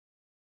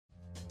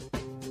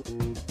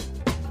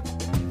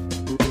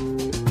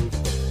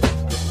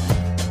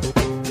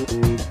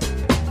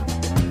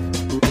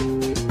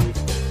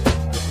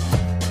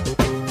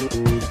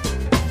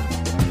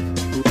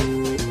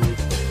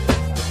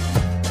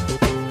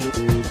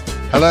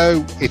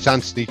Hello, it's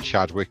Anthony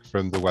Chadwick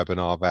from the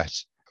Webinar Vet.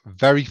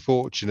 Very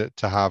fortunate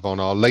to have on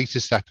our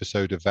latest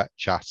episode of Vet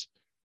Chat,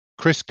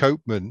 Chris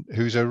Copeman,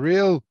 who's a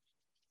real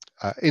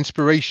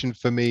inspiration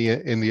for me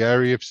in the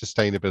area of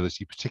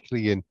sustainability,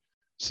 particularly in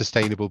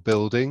sustainable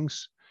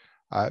buildings.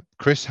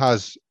 Chris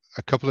has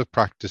a couple of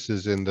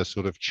practices in the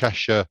sort of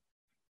Cheshire,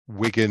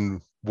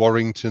 Wigan,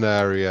 Warrington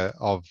area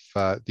of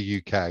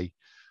the UK,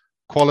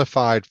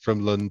 qualified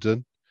from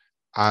London,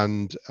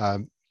 and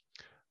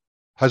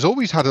has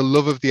always had a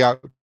love of the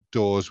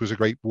outdoors, was a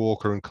great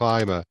walker and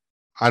climber,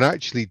 and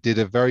actually did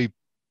a very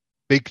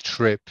big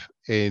trip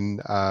in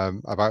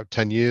about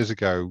 10 years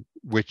ago,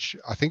 which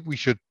I think we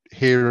should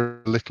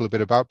hear a little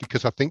bit about,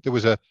 because I think there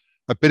was a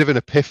bit of an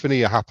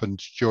epiphany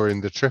happened during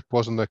the trip,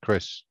 wasn't there,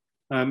 Chris?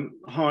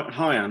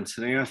 Hi,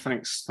 Anthony.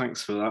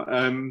 Thanks for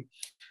that.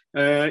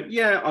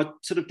 Yeah, I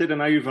sort of did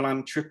an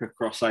overland trip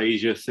across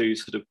Asia through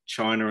sort of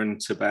China and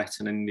Tibet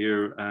and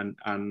India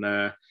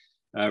and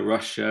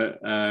Russia,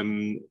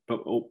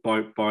 but all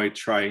by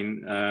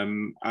train,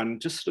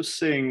 and just sort of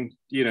seeing,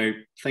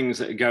 things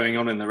that are going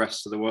on in the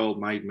rest of the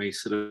world made me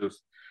sort of,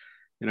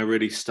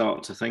 really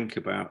start to think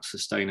about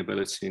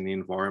sustainability in the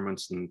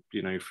environment. And,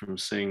 from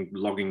seeing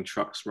logging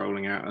trucks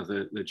rolling out of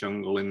the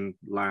jungle in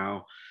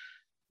Laos,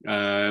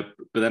 but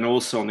then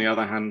also on the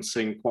other hand,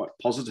 seeing quite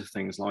positive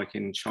things like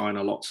in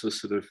China, lots of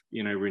sort of,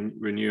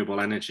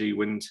 renewable energy,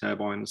 wind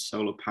turbines,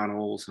 solar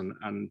panels,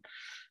 and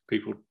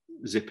people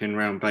zipping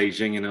around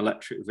Beijing in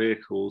electric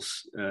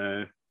vehicles,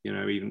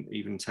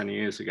 even 10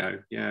 years ago.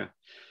 Yeah.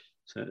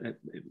 So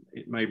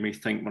it made me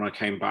think when I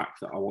came back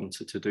that I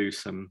wanted to do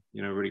some,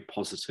 really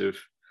positive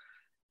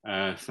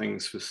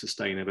things for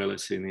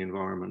sustainability in the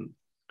environment.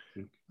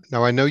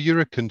 Now, I know you're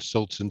a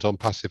consultant on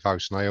Passive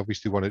House, and I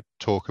obviously want to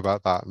talk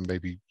about that, and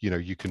maybe,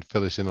 you can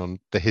fill us in on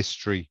the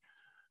history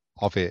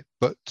of it.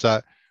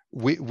 But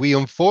we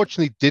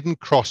unfortunately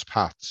didn't cross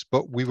paths,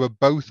 but we were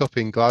both up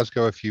in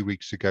Glasgow a few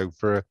weeks ago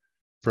for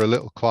a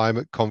little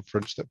climate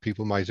conference that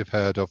people might have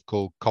heard of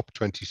called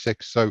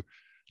COP26. So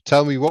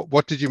tell me,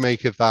 what did you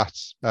make of that,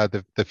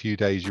 the few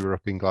days you were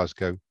up in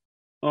Glasgow?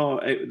 Oh,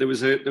 there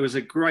was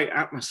a great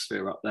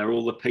atmosphere up there.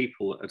 All the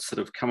people that had sort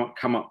of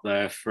come up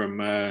there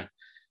from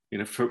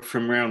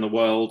from around the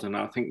world, and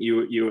I think you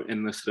were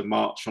in the sort of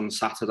march on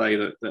Saturday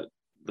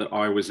that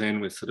I was in,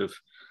 with sort of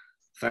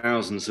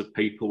thousands of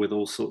people with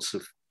all sorts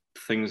of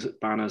things,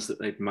 banners that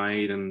they'd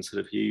made, and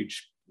sort of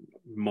huge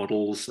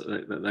models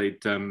that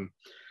they'd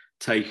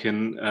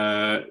taken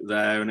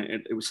there, and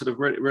it was sort of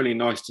really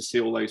nice to see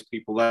all those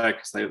people there,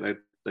 because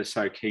they're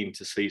so keen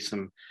to see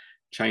some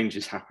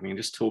changes happening. And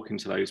just talking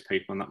to those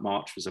people on that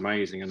march was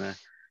amazing. And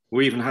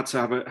we even had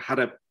to had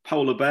a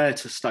polar bear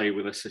to stay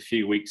with us a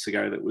few weeks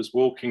ago that was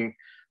walking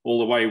all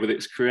the way with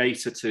its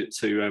creator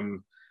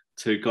to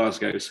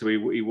Glasgow. So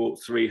he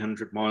walked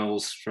 300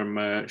 miles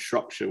from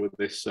Shropshire with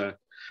this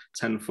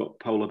 10-foot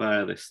polar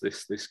bear.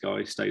 This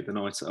guy stayed the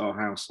night at our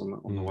house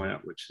on the way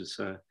up, which is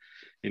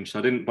interesting.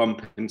 I didn't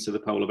bump into the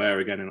polar bear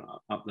again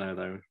up there,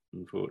 though,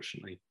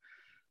 unfortunately.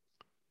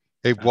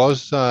 It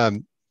was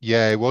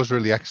it was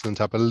really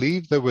excellent. I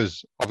believe there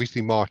was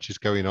obviously marches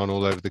going on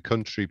all over the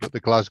country, but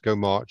the Glasgow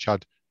march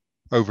had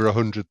over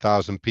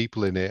 100,000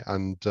 people in it,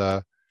 and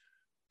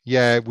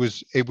it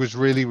was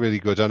really, really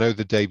good. I know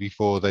the day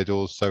before they'd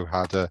also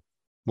had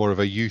more of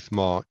a youth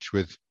march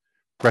with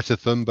Greta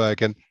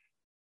Thunberg, and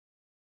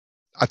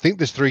I think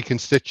there's three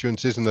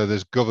constituents, isn't there?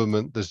 There's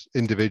government, there's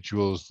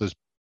individuals, there's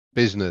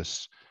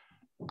business.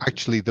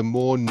 Actually, the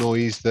more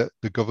noise that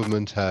the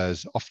government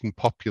has, often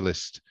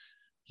populist,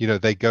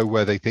 they go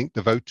where they think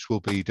the votes will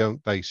be,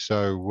 don't they?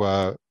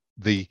 So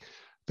the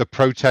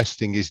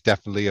protesting is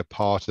definitely a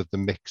part of the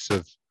mix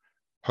of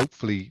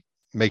hopefully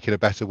making a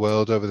better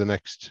world over the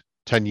next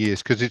 10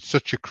 years, because it's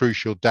such a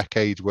crucial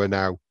decade we're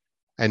now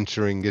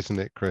entering, isn't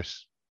it,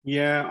 Chris?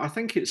 Yeah, I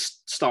think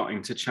it's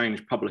starting to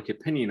change public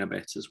opinion a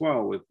bit as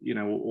well, with,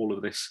 all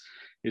of this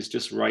is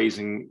just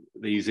raising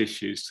these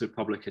issues to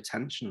public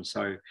attention.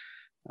 So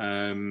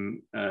XR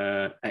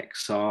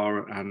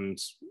and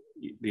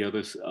the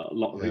others, a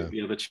lot of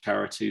the other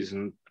charities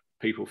and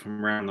people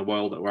from around the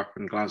world that were up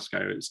in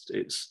Glasgow,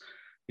 it's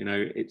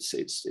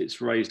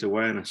raised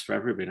awareness for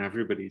everybody, and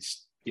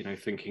everybody's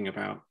thinking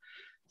about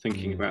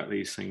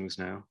these things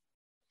now.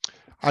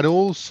 And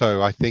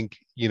also, I think,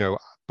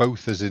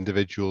 both as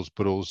individuals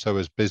but also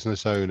as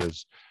business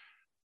owners,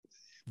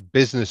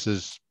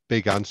 businesses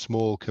big and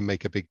small can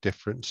make a big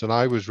difference. And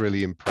I was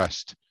really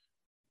impressed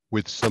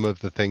with some of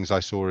the things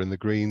I saw in the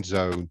green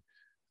zone.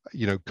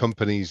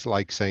 Companies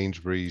like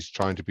Sainsbury's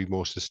trying to be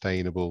more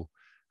sustainable,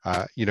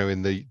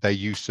 in their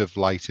use of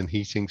light and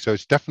heating. So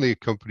it's definitely a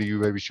company you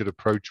maybe should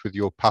approach with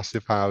your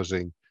passive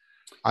housing.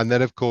 And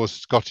then, of course,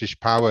 Scottish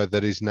Power,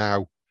 that is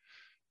now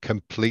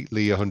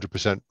completely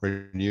 100%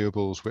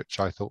 renewables, which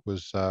I thought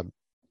was,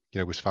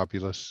 was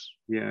fabulous.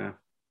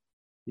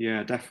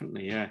 Yeah,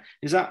 definitely. Yeah,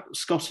 is that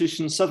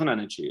Scottish and Southern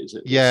Energy? Is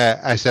it? Yeah,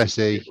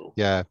 SSE.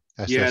 Yeah,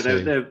 SSE. Yeah,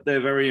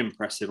 they're very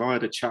impressive. I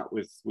had a chat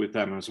with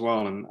them as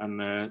well, and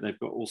they've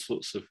got all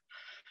sorts of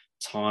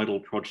tidal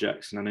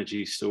projects and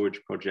energy storage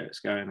projects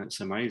going.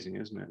 It's amazing,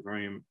 isn't it?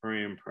 Very,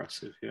 very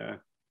impressive. Yeah.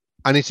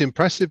 And it's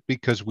impressive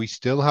because we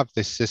still have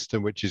this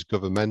system, which is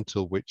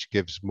governmental, which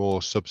gives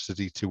more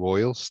subsidy to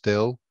oil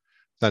still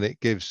than it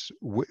gives.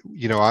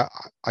 You know,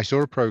 I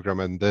saw a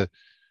program, and the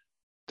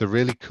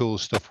really cool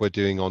stuff we're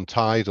doing on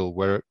tidal,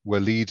 where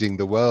we're leading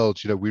the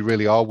world. You know, we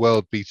really are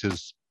world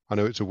beaters. I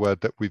know it's a word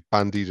that we've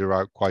bandied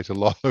around quite a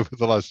lot over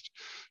the last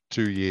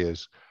 2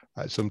 years,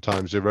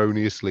 sometimes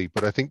erroneously,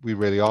 but I think we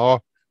really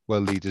are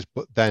world leaders.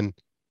 But then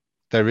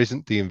there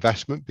isn't the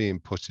investment being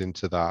put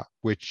into that,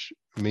 which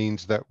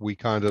means that we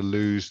kind of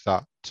lose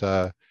that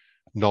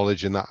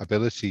knowledge and that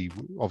ability.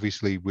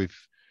 Obviously,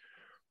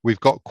 we've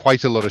got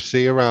quite a lot of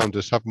sea around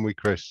us, haven't we,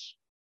 Chris?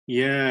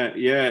 Yeah,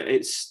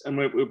 it's, and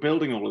we're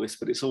building all of this,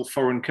 but it's all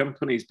foreign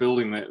companies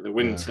building the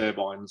wind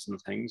turbines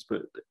and things.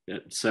 But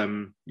it's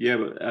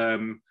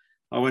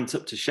I went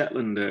up to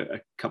Shetland a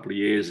couple of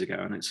years ago,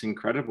 and it's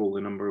incredible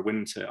the number of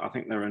wind. I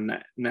think they're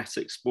a net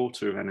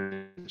exporter of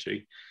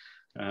energy.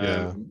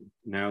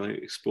 Now they're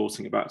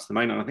exporting it back to the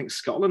mainland. I think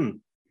Scotland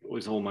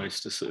was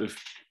almost a sort of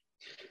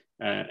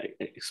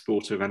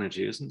exporter of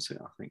energy, isn't it?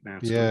 I think now.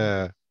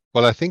 Yeah.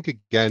 Well, I think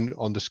again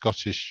on the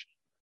Scottish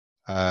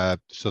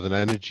Southern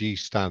Energy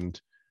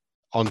stand,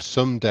 on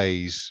some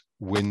days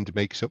wind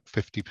makes up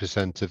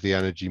 50% of the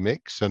energy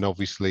mix, and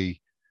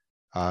obviously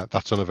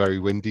that's on a very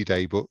windy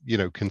day, but you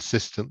know,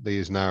 consistently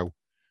is now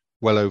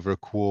well over a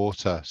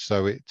quarter.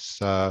 So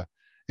it's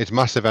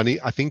massive. And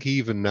I think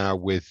even now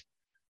with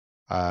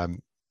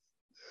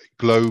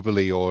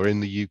globally or in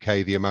the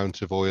UK, the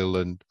amount of oil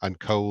and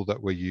coal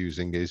that we're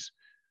using is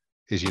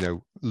you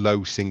know,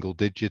 low single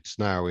digits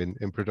now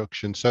in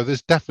production. So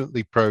there's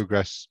definitely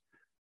progress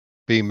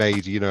being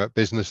made, you know, at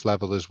business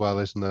level as well,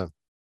 isn't there?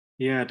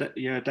 Yeah,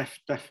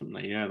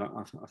 definitely. Yeah,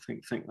 I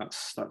think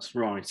that's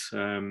right.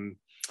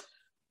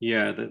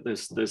 Yeah,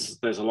 there's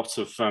a lot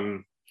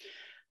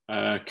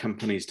of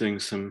companies doing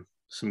some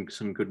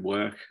good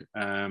work.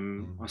 I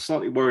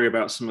slightly worry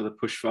about some of the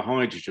push for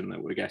hydrogen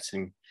that we're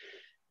getting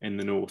in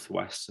the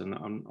northwest, and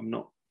I'm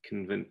not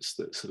convinced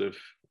that sort of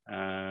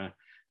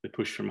the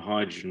push from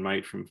hydrogen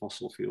made from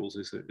fossil fuels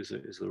is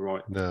the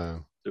right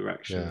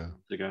direction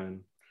to go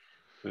in,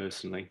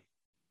 personally.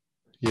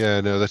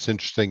 Yeah, no, that's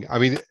interesting. I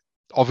mean,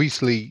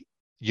 obviously,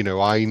 you know,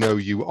 I know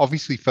you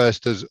obviously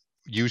first as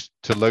used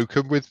to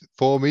locum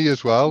for me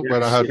as well,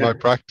 when I had my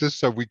practice,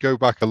 so we go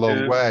back a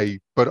long way.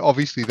 But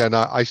obviously then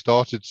I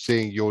started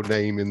seeing your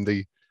name in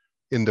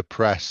the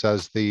press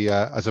as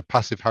a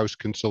passive house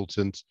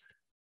consultant,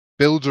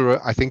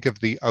 builder, I think, of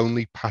the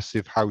only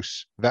passive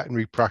house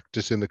veterinary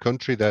practice in the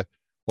country there,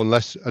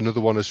 unless another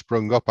one has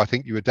sprung up. I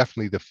think you were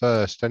definitely the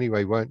first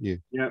anyway, weren't you?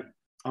 Yeah,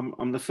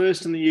 I'm the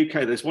first in the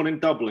UK. There's one in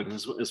Dublin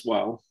as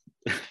well.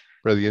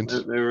 Brilliant.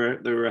 They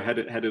were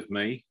ahead of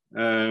me.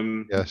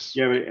 Yes.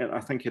 Yeah, I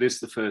think it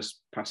is the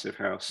first passive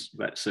house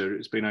vet surgery.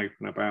 It's been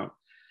open about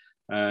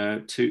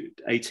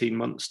 18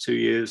 months, 2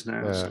 years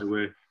now. Yeah. So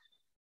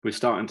we're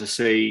starting to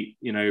see,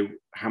 you know,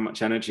 how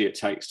much energy it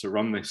takes to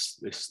run this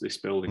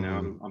building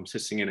now. I'm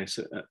sitting in it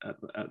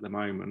at the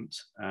moment.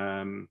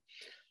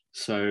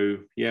 So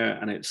yeah,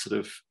 and it's sort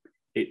of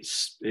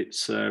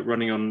it's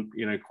running on,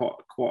 you know,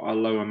 quite a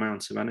low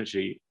amount of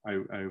energy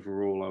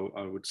overall.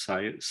 I would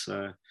say it's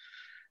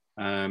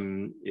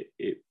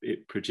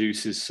it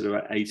produces sort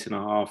of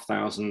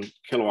 8,500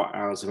 kilowatt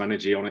hours of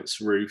energy on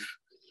its roof,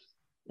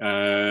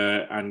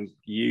 and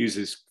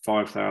uses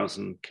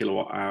 5,000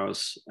 kilowatt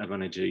hours of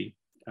energy,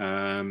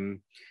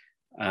 and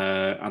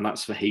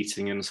that's for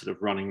heating and sort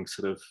of running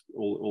sort of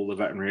all the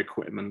veterinary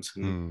equipment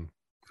and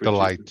the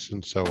lights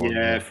and so on.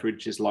 Yeah,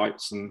 fridges,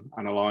 lights, and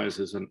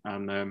analyzers,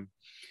 and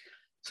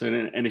so,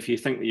 and if you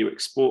think that you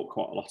export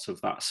quite a lot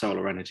of that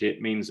solar energy,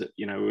 it means that,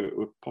 you know,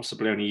 we're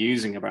possibly only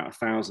using about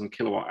 1,000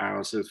 kilowatt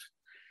hours of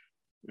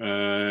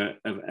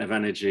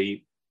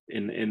energy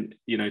in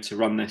you know, to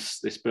run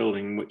this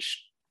building.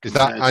 Which is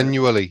that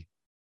annually?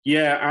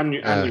 Yeah,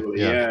 annually.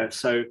 Yeah.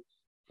 So,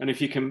 and if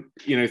you can,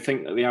 you know,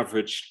 think that the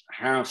average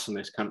house in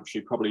this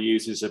country probably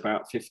uses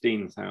about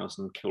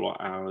 15,000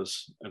 kilowatt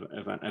hours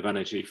of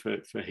energy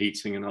for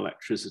heating and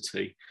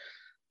electricity,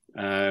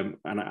 and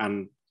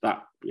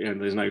that, you know,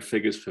 there's no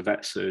figures for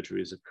vet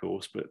surgeries, of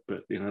course, but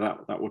you know,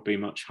 that would be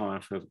much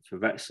higher for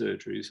vet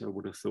surgeries, I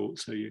would have thought.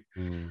 So you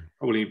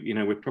probably, you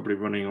know, we're probably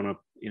running on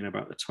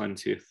about the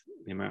 20th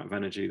the amount of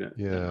energy that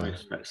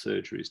most vet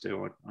surgeries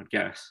do, I'd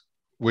guess.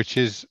 Which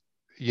is,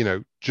 you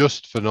know,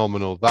 just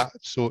phenomenal. That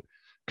sort,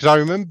 because I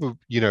remember,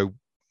 you know,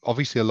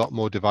 obviously a lot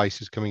more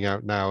devices coming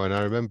out now, and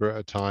I remember at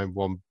a time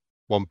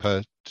one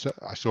person,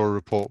 I saw a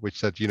report which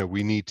said, you know,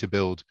 we need to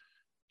build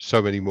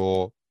so many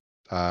more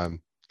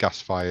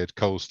gas-fired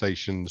coal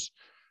stations,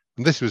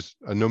 and this was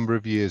a number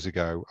of years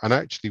ago. And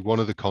actually one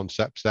of the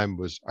concepts then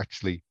was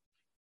actually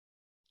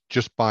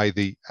just buy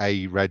the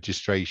A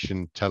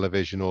registration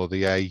television or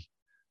the A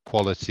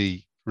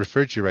quality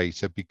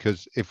refrigerator,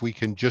 because if we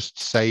can just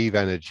save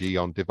energy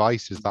on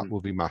devices, that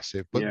will be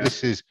massive. But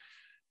this is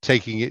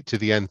taking it to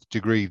the nth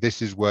degree.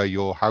 This is where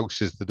your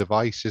house is the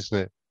device, isn't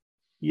it?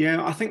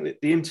 Yeah, I think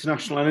that the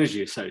International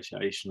Energy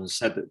Association has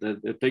said that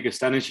the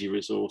biggest energy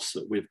resource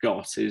that we've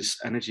got is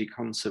energy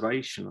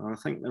conservation. And I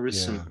think there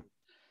is Yeah.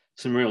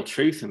 some real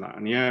truth in that.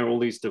 And yeah, all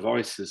these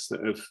devices that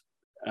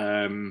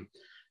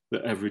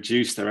have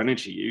reduced their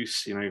energy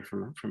use, you know,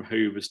 from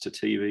Hoovers to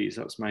TVs,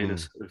 that's made a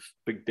sort of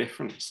big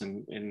difference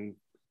in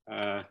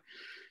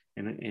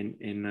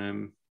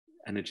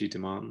energy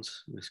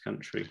demands in this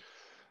country.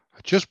 I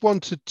just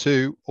wanted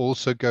to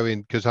also go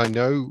in, because I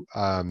know,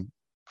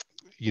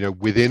 you know,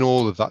 within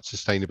all of that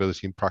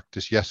sustainability in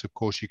practice, yes, of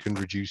course, you can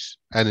reduce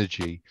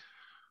energy,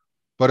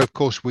 but of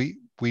course, we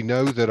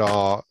know that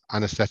our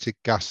anesthetic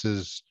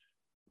gases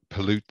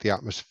pollute the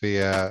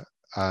atmosphere.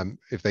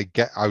 If they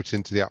get out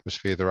into the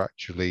atmosphere, they're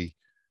actually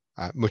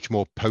much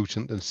more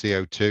potent than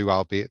CO2,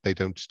 albeit they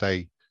don't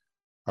stay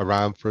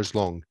around for as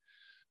long.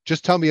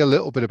 Just tell me a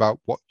little bit about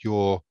what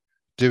you're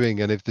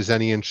doing, and if there's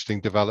any interesting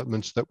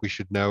developments that we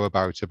should know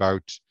about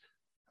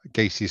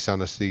gaseous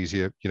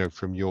anesthesia, you know,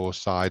 from your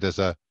side as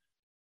a,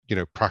 you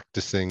know,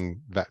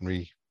 practicing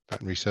veterinary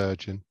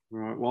surgeon.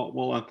 Right.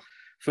 Well,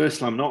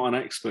 firstly, I'm not an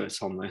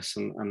expert on this,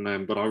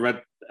 but I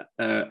read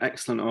an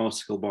excellent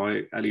article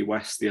by Ellie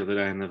West the other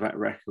day in the Vet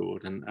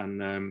Record, and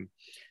you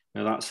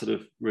know, that sort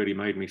of really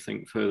made me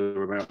think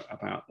further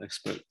about this.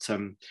 But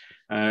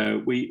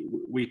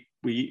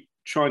we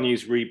try and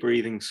use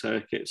rebreathing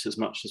circuits as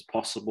much as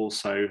possible,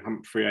 so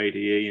Humphrey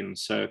ADE and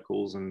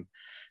circles and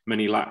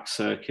mini LAC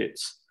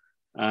circuits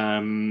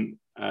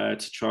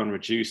to try and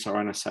reduce our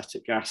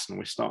anesthetic gas, and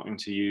we're starting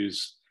to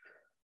use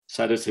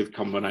sedative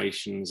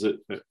combinations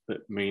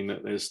that mean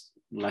that there's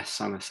less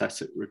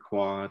anesthetic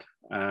required,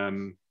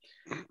 and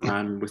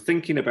we're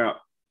thinking about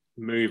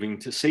moving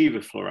to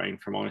sevoflurane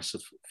from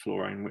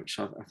isoflurane, which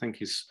I think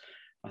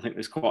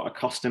there's quite a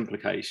cost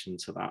implication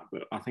to that,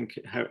 but I think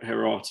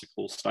her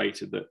article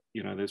stated that,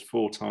 you know, there's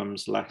 4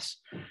 times less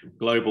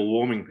global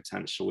warming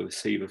potential with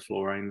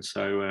sevoflurane.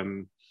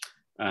 So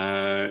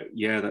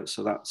yeah,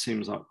 that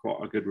seems like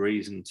quite a good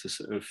reason to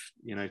sort of,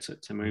 you know,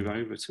 to move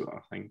over to it, I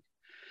think.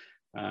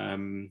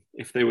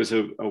 If there was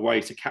a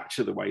way to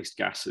capture the waste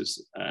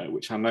gases,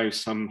 which I know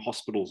some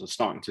hospitals are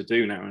starting to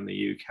do now in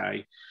the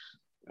UK,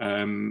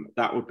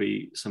 that would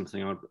be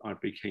something I'd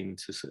be keen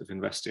to sort of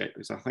investigate,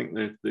 because I think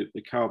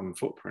the carbon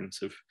footprint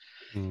of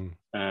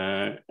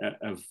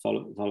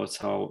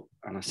volatile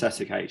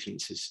anaesthetic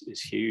agents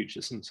is huge,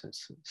 isn't it?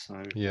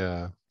 So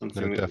yeah,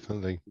 something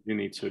definitely that you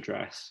need to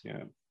address.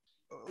 Yeah.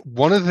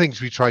 One of the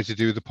things we try to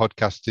do with the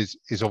podcast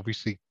is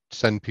obviously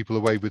send people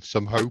away with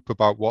some hope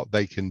about what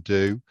they can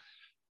do.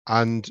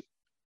 And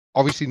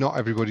obviously not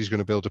everybody's going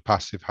to build a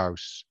passive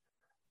house.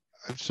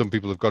 Some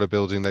people have got a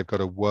building they've got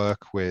to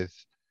work with.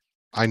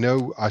 I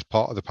know as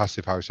part of the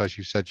passive house, as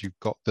you said, you've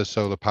got the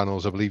solar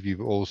panels. I believe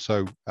you've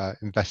also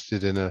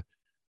invested in an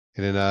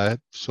air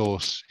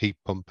source heat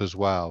pump as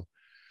well.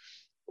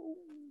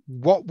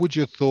 What would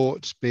your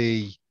thoughts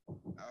be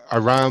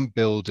around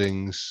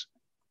buildings,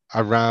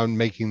 around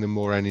making them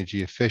more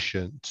energy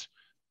efficient,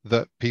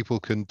 that people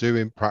can do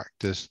in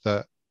practice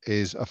that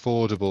is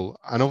affordable?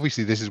 And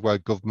obviously this is where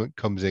government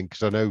comes in,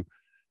 because I know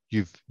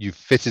you've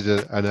fitted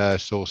an air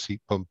source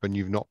heat pump and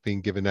you've not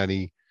been given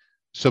any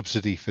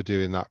subsidy for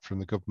doing that from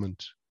the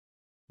government.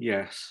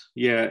 Yes.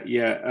 Yeah.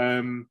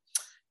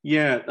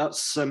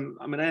 That's I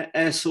mean,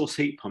 air source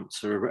heat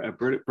pumps are a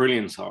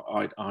brilliant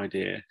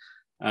idea.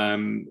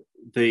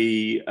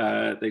 They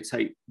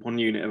take 1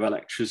 unit of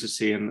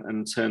electricity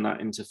and turn that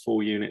into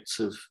 4 units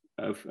of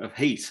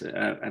heat.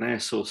 An air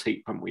source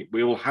heat pump,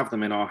 we all have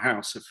them in our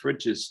house. A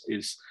fridge is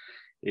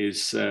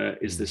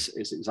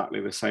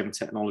exactly the same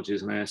technology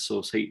as an air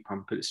source heat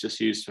pump, but it's just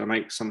used to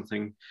make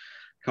something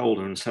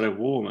colder instead of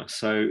warmer.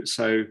 So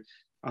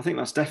I think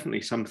that's definitely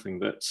something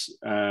that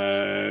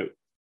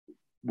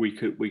we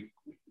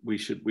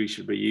should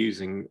be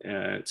using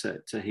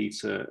to heat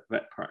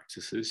vet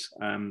practices.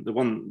 The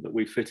one that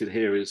we fitted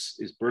here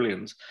is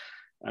brilliant.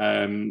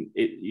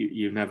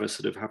 You never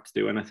sort of have to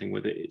do anything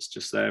with it. It's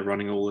just there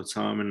running all the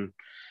time, and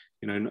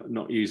you know,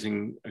 not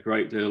using a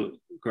great deal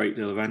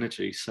of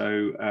energy.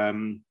 So,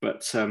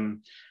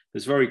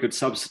 there's very good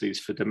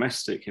subsidies for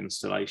domestic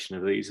installation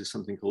of these. There's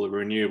something called a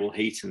renewable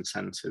heat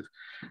incentive,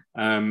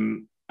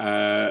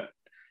 where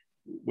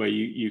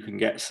you can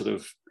get sort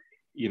of,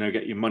 you know,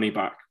 get your money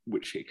back,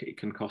 which it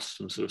can cost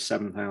from sort of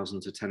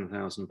 £7,000 to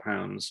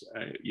 £10,000.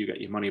 You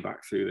get your money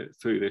back through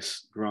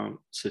this grant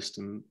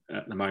system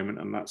at the moment,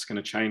 and that's going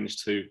to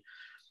change to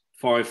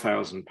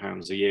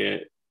 £5,000 a year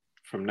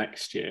from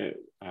next year.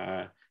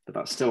 But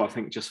that's still, I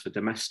think, just for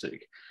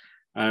domestic.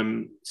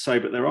 But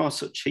there are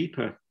sort of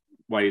cheaper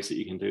ways that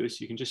you can do this.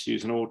 You can just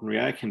use an ordinary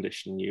air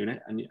conditioning unit,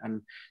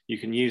 and you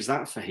can use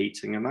that for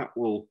heating, and that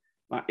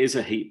is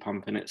a heat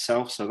pump in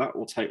itself. So that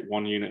will take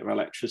 1 unit of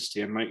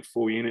electricity and make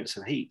 4 units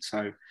of heat.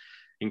 So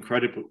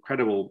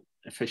incredible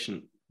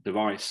efficient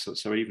device.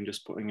 So even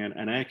just putting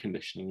an air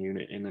conditioning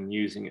unit in and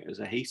using it as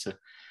a heater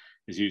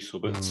is useful.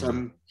 But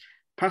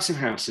passive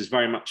house is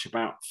very much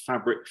about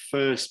fabric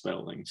first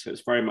building. So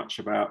it's very much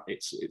about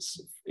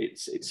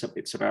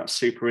it's about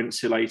super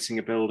insulating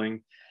a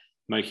building,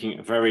 making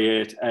it very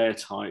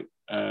airtight,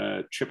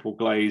 triple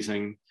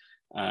glazing,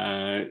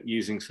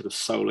 using sort of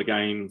solar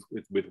gain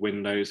with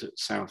windows at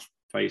south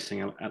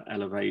facing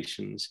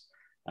elevations,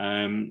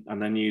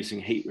 and then using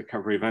heat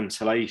recovery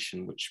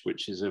ventilation,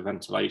 which is a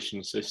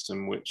ventilation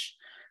system which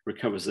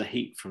recovers the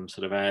heat from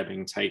sort of air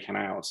being taken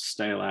out,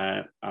 stale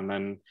air, and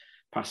then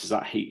passes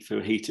that heat through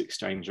a heat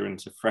exchanger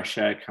into fresh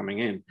air coming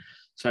in.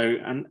 So,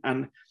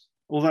 and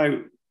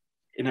although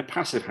in a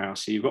passive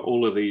house you've got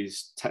all of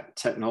these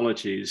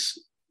technologies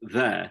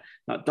there,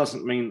 that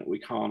doesn't mean that we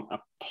can't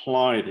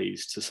apply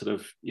these to sort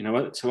of, you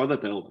know, to other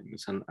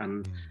buildings. And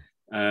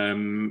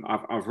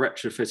I've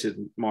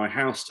retrofitted my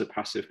house to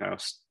passive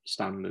house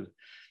standard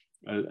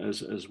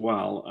as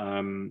well.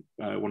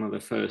 One of the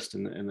first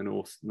in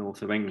the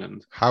north of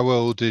England. How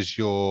old is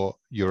your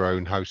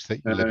own house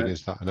that you live in?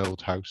 Is that an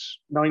old house?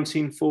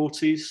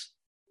 1940s.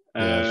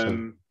 Yeah,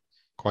 so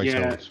quite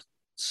old.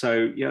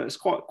 So yeah, it's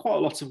quite a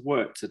lot of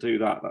work to do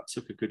that. That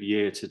took a good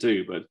year to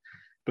do,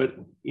 but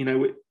you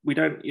know, you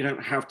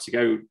don't have to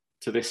go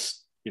to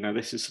this. You know,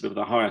 this is sort of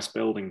the highest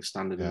building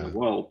standard in the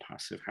world,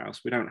 passive house.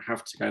 We don't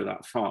have to go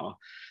that far.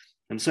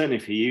 And certainly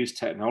if you use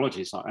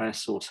technologies like air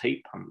source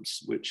heat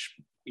pumps, which,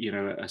 you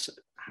know, are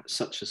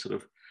such a sort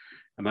of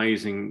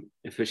amazing,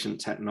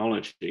 efficient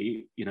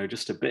technology, you know,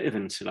 just a bit of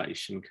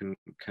insulation can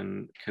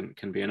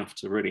be enough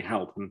to really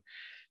help. And,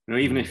 you know,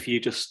 even if you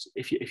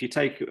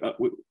take,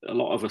 a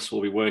lot of us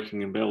will be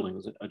working in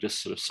buildings that are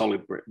just sort of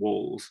solid brick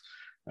walls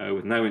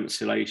with no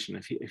insulation.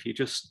 If you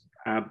just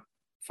add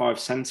 5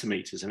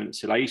 centimeters of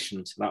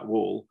insulation to that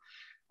wall,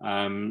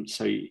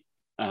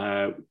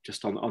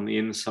 just on the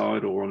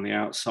inside or on the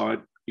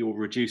outside, you'll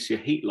reduce your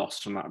heat loss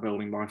from that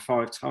building by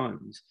 5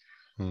 times.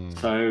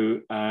 So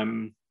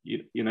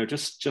you know,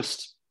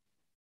 just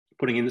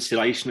putting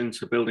insulation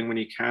into a building when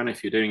you can,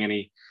 if you're doing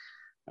any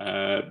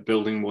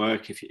building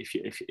work,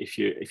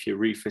 if you're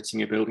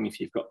refitting a building, if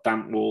you've got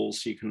damp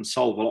walls, you can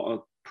solve a lot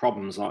of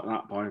problems like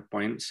that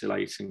by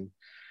insulating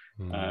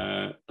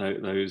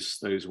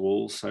those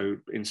walls. So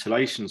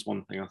insulation is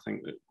one thing I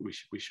think that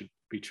we should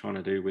be trying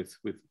to do with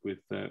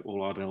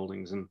all our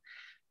buildings. And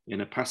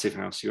in a passive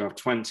house, you have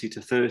 20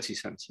 to 30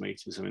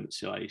 centimeters of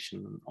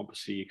insulation. And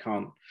obviously, you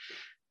can't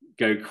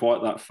go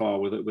quite that far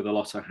with it with a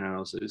lot of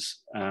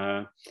houses.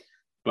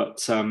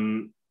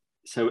 So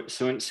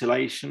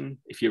insulation.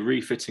 If you're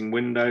refitting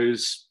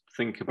windows,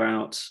 think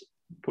about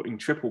putting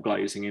triple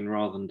glazing in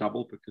rather than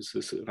double, because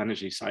the sort of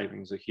energy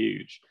savings are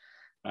huge.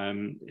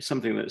 It's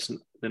something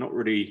they're not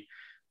really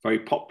very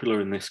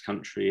popular in this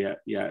country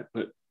yet,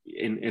 but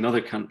in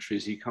other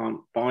countries you can't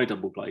buy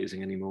double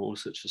glazing anymore,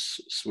 such as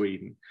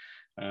Sweden.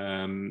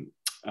 Then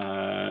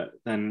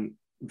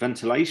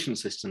ventilation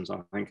systems, I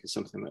think, is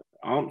something that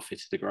aren't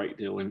fitted a great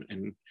deal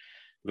in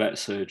vet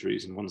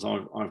surgeries and ones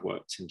I've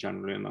worked in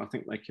generally, and I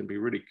think they can be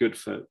really good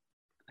for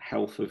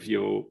health of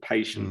your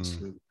patients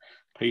and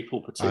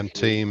people, particularly, and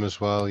team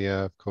as well.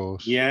 Yeah, of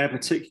course. Yeah,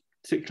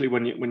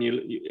 particularly when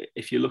you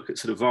if you look at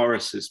sort of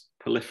viruses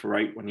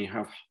proliferate when you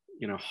have,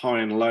 you know,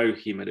 high and low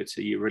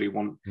humidity. You really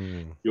want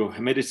your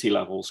humidity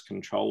levels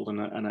controlled, and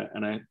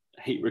a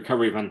heat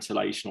recovery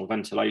ventilation or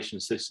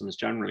ventilation systems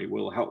generally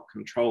will help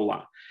control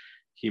that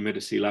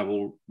humidity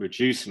level,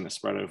 reducing the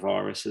spread of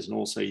viruses, and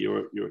also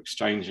you're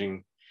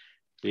exchanging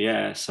the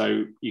air.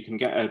 So you can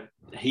get a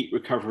heat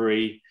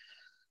recovery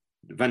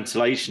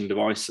ventilation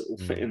device that will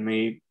fit in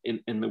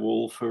the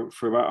wall for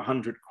about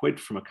 £100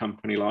 from a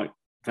company like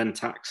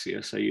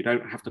Ventaxia. So you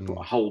don't have to put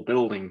a whole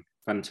building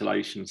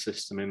ventilation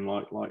system in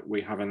like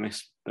we have in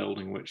this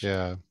building, which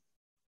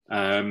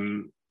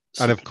and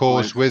of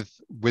course with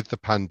the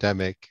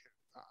pandemic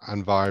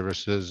and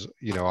viruses,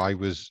 you know, I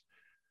was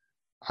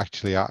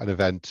actually at an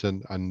event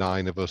and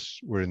 9 of us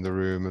were in the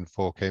room and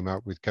 4 came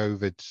out with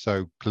COVID.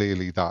 So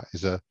clearly that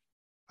is a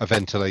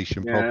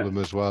ventilation problem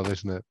as well,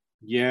 isn't it?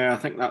 Yeah, I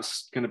think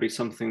that's going to be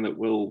something that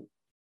will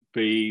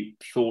be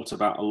thought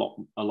about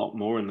a lot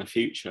more in the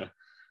future.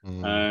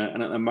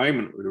 And at the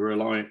moment, we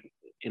rely,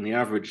 in the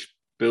average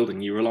building,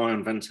 you rely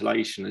on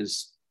ventilation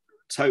is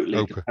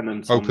totally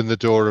dependent on the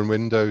door and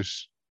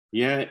windows.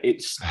 Yeah,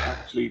 it's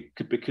actually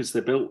because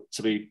they're built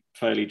to be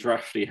fairly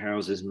drafty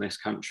houses in this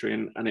country,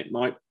 and it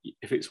might,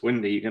 if it's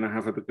windy, you're going to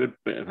have a good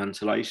bit of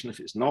ventilation. If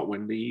it's not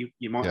windy,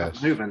 you might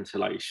have no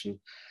ventilation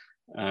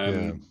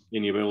in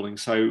your building.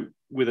 So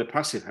with a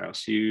passive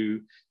house,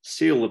 you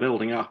seal the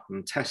building up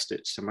and test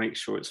it to make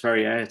sure it's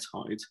very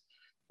airtight,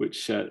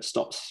 which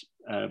stops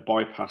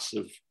bypass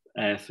of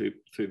air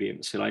through the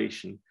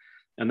insulation.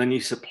 And then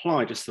you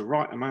supply just the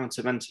right amount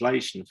of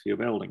ventilation for your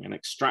building and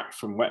extract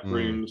from wet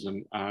rooms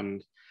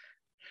and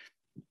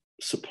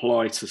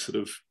supply to sort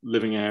of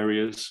living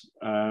areas.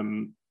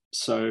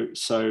 So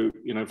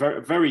you know,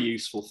 very very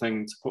useful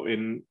thing to put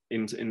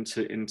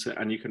into,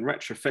 and you can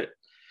retrofit,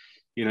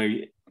 you know,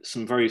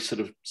 some very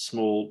sort of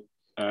small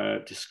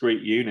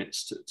discrete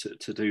units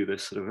to do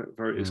this sort of.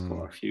 There's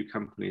quite a few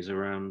companies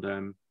around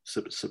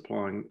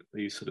supplying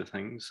these sort of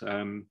things.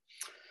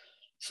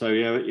 So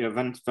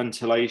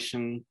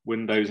ventilation,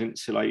 windows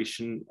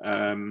insulation,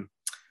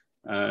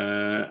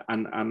 I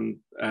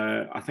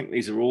think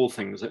these are all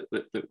things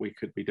that we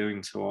could be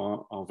doing to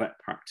our vet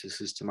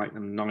practices to make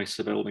them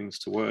nicer buildings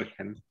to work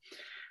in.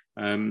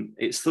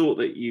 It's thought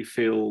that you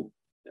feel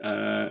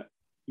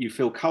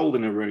cold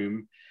in a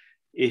room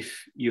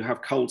if you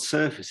have cold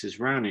surfaces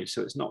around you.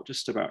 So it's not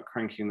just about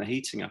cranking the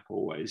heating up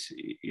always.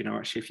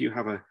 Actually, if you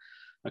have a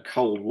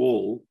cold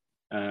wall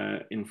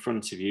in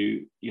front of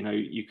you,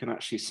 you can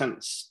actually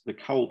sense the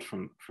cold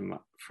from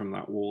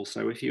that wall.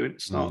 So if you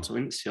start to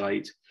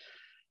insulate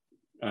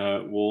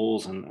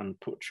walls and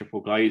put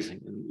triple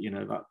glazing,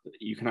 and that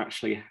you can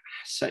actually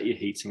set your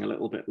heating a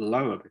little bit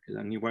lower, because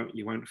then you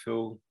won't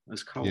feel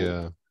as cold.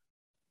 Yeah.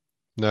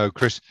 No,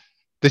 Chris,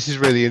 this is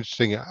really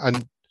interesting,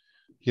 and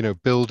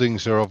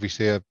buildings are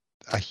obviously a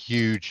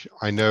huge.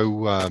 I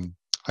know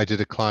I did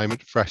a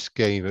climate fresh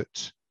game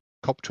at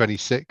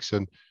COP26,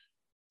 and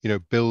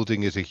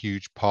building is a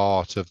huge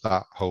part of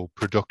that whole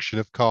production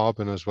of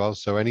carbon as well.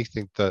 So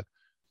anything that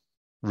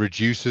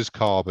reduces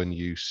carbon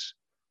use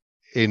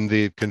in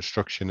the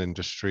construction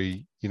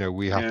industry,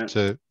 we have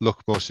to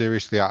look more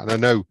seriously at. And I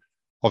know,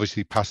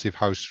 obviously, Passive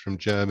House from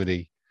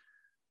Germany,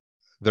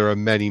 there are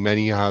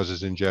many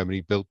houses in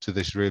Germany built to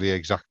this really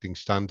exacting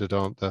standard,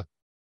 aren't there?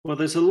 Well,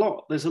 there's a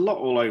lot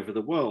all over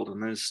the world,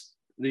 and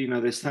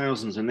there's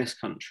thousands in this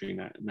country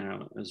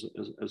now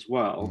as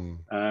well.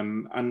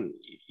 And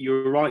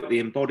you're right, the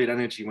embodied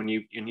energy when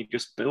you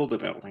just build a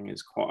building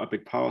is quite a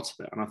big part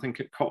of it. And I think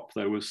at COP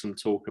there was some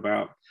talk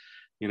about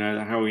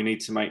how we need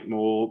to make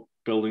more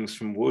buildings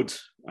from wood,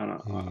 and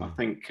I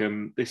think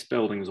this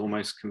building is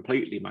almost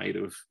completely made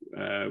of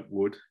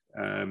wood.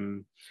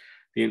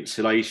 The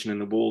insulation in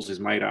the walls is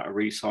made out of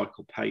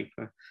recycled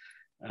paper.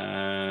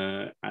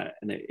 And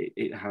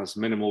it has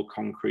minimal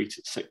concrete.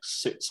 It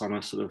sits on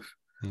a sort of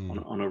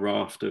on a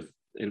raft of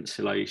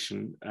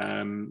insulation.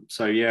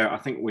 So I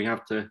think we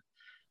have to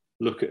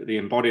look at the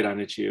embodied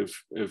energy of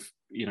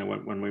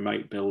when we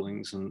make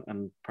buildings,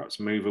 and perhaps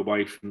move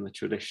away from the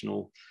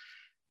traditional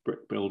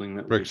brick building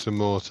that bricks and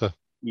mortar.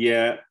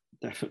 Yeah,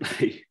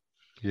 definitely.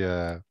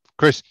 Yeah,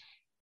 Chris,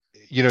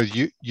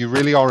 you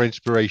really are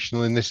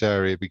inspirational in this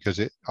area, because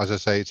as I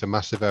say, it's a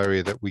massive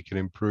area that we can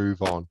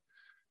improve on.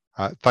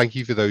 Thank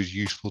you for those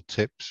useful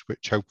tips,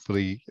 which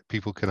hopefully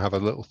people can have a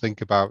little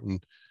think about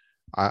and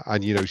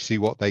see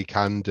what they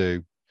can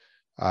do.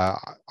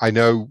 I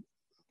know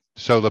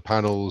solar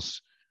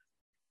panels,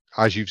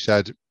 as you've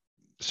said,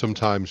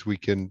 sometimes we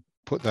can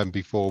put them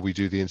before we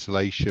do the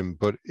insulation,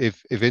 but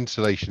if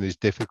insulation is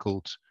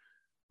difficult,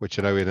 which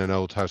I know in an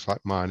old house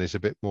like mine is a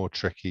bit more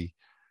tricky,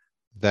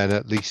 then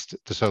at least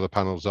the solar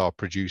panels are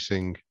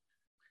producing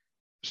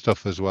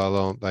stuff as well,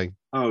 aren't they?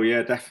 Oh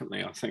yeah,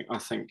 definitely. I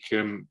think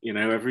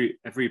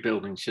every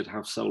building should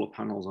have solar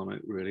panels on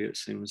it. Really, it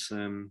seems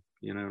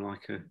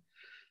like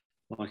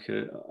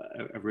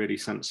a really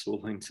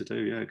sensible thing to do.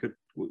 Yeah, good.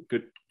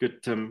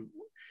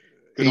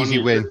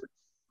 Easy win.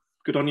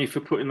 Good on you for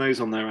putting those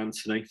on there,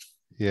 Anthony.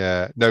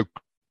 Yeah, no,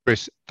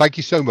 Chris, thank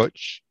you so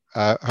much.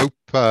 Hope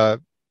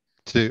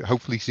to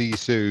hopefully see you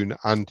soon,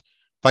 and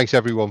thanks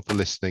everyone for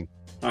listening.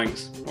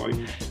 Thanks.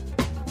 Bye.